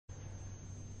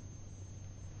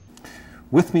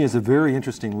With me is a very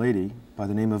interesting lady by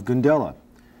the name of Gundella.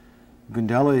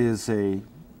 Gundella is a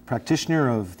practitioner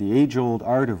of the age-old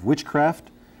art of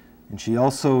witchcraft, and she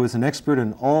also is an expert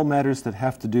in all matters that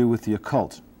have to do with the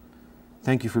occult.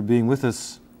 Thank you for being with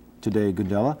us today,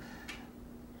 Gundella.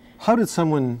 How does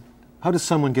someone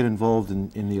get involved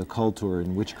in the occult or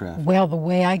in witchcraft? Well, the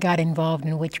way I got involved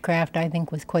in witchcraft, I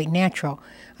think, was quite natural.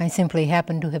 I simply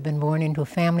happened to have been born into a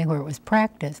family where it was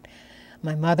practiced.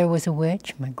 My mother was a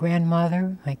witch, my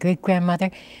grandmother, my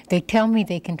great-grandmother. They tell me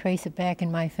they can trace it back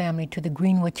in my family to the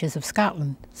Green Witches of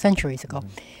Scotland centuries ago. Mm-hmm.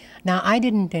 Now, I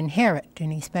didn't inherit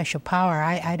any special power.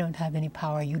 I don't have any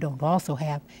power you don't also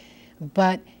have.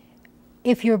 But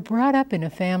if you're brought up in a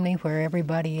family where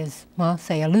everybody is, well,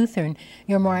 say a Lutheran,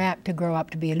 you're more apt to grow up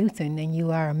to be a Lutheran than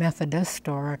you are a Methodist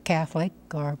or a Catholic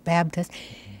or a Baptist.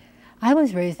 Mm-hmm. I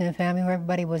was raised in a family where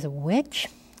everybody was a witch,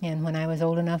 and when I was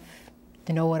old enough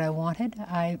to know what I wanted,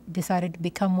 I decided to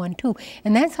become one too.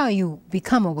 And that's how you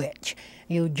become a witch.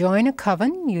 You join a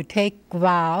coven, you take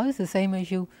vows, the same as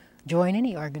you join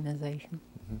any organization.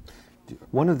 Mm-hmm.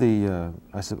 One of the,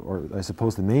 I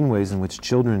suppose the main ways in which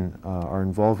children are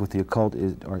involved with the occult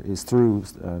is through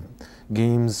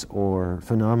games or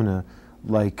phenomena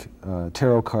like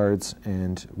tarot cards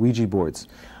and Ouija boards.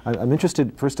 I'm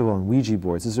interested, first of all, in Ouija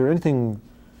boards. Is there anything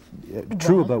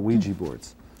true about Ouija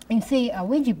boards? You see, a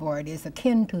Ouija board is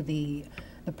akin to the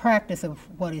practice of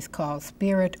what is called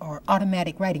spirit or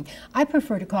automatic writing. I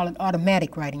prefer to call it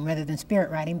automatic writing rather than spirit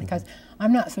writing because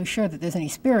I'm not so sure that there's any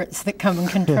spirits that come and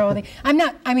control the...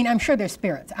 I'm sure there's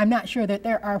spirits. I'm not sure that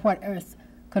there are what is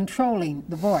controlling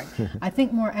the board. I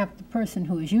think more apt the person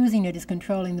who is using it is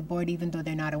controlling the board even though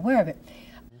they're not aware of it.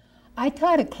 I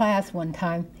taught a class one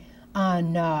time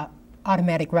on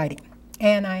automatic writing.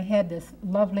 And I had this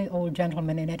lovely old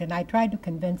gentleman in it, and I tried to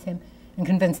convince him and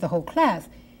convince the whole class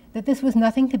that this was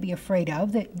nothing to be afraid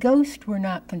of, that ghosts were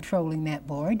not controlling that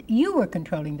board, you were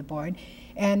controlling the board,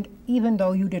 and even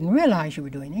though you didn't realize you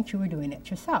were doing it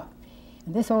yourself.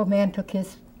 And this old man took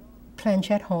his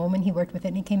planchette home, and he worked with it,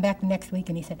 and he came back the next week,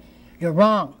 and he said, "You're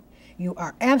wrong. You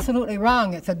are absolutely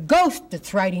wrong. It's a ghost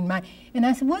that's writing mine." And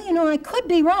I said, "Well, you know, I could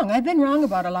be wrong. I've been wrong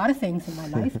about a lot of things in my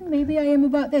life, and maybe I am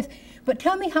about this. But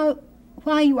tell me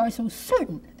why you are so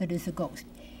certain that it's a ghost."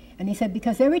 And he said,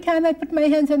 "Because every time I put my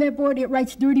hands on that board, it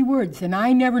writes dirty words, and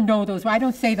I never know those. I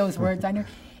don't say those words."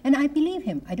 And I believe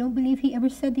him. I don't believe he ever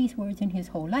said these words in his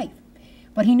whole life.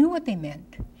 But he knew what they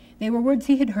meant. They were words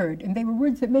he had heard, and they were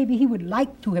words that maybe he would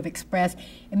like to have expressed,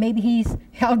 and maybe he's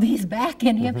held these back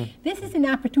in him. Mm-hmm. This is an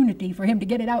opportunity for him to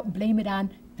get it out and blame it on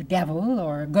the devil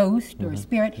or a ghost or a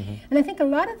spirit. Mm-hmm. And I think a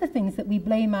lot of the things that we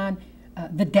blame on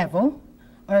the devil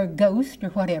or a ghost or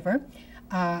whatever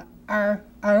are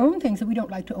our own things that we don't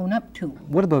like to own up to.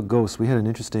 What about ghosts? We had an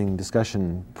interesting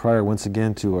discussion prior, once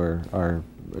again, to our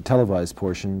televised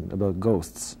portion about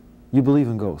ghosts. You believe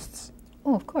in ghosts?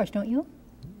 Oh, of course, don't you?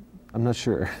 I'm not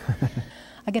sure.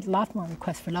 I get a lot more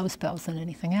requests for love spells than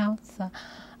anything else.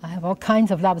 I have all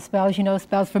kinds of love spells, you know,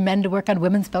 spells for men to work on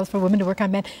women, spells for women to work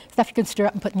on men, stuff you can stir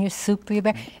up and put in your soup for your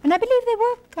bear. And I believe they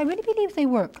work. I really believe they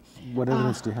work. What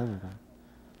evidence do you have of that?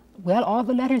 Well, all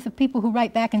the letters of people who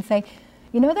write back and say,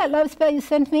 "You know that love spell you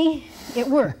sent me? It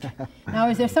worked." Now,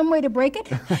 is there some way to break it?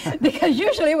 Because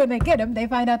usually when they get them, they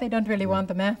find out they don't really want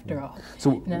them after all.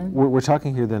 So you know? we're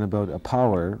talking here then about a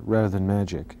power rather than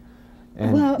magic.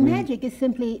 And well, magic is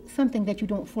simply something that you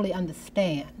don't fully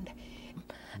understand.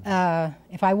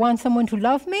 If I want someone to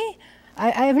love me,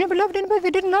 I've never loved anybody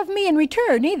that didn't love me in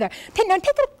return either. Now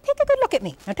take a good look at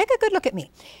me. Now take a good look at me.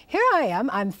 Here I am.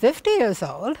 I'm 50 years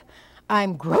old.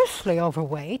 I'm grossly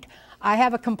overweight. I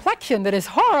have a complexion that is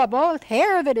horrible,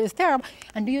 hair that is terrible.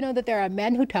 And do you know that there are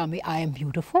men who tell me I am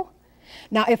beautiful?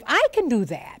 Now, if I can do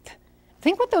that,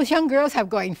 think what those young girls have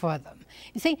going for them.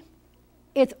 You see,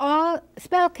 it's all,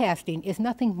 spell casting is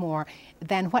nothing more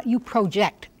than what you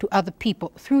project to other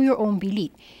people through your own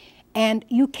belief. And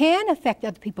you can affect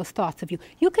other people's thoughts of you.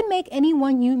 You can make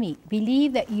anyone you meet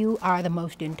believe that you are the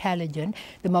most intelligent,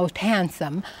 the most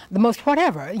handsome, the most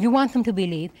whatever you want them to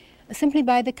believe, simply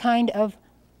by the kind of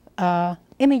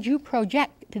image you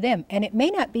project to them. And it may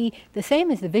not be the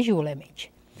same as the visual image.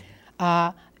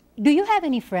 Do you have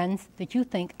any friends that you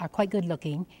think are quite good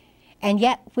looking, and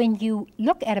yet when you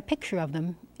look at a picture of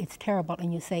them, it's terrible,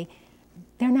 and you say,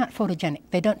 they're not photogenic,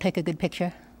 they don't take a good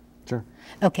picture? Sure.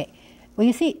 Okay. Well,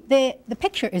 you see, the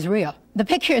picture is real. The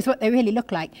picture is what they really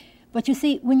look like. But you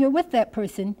see, when you're with that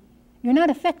person, you're not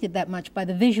affected that much by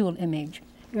the visual image.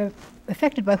 You're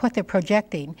affected by what they're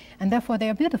projecting, and therefore they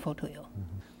are beautiful to you. Mm-hmm.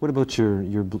 What about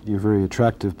your very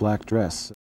attractive black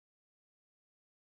dress?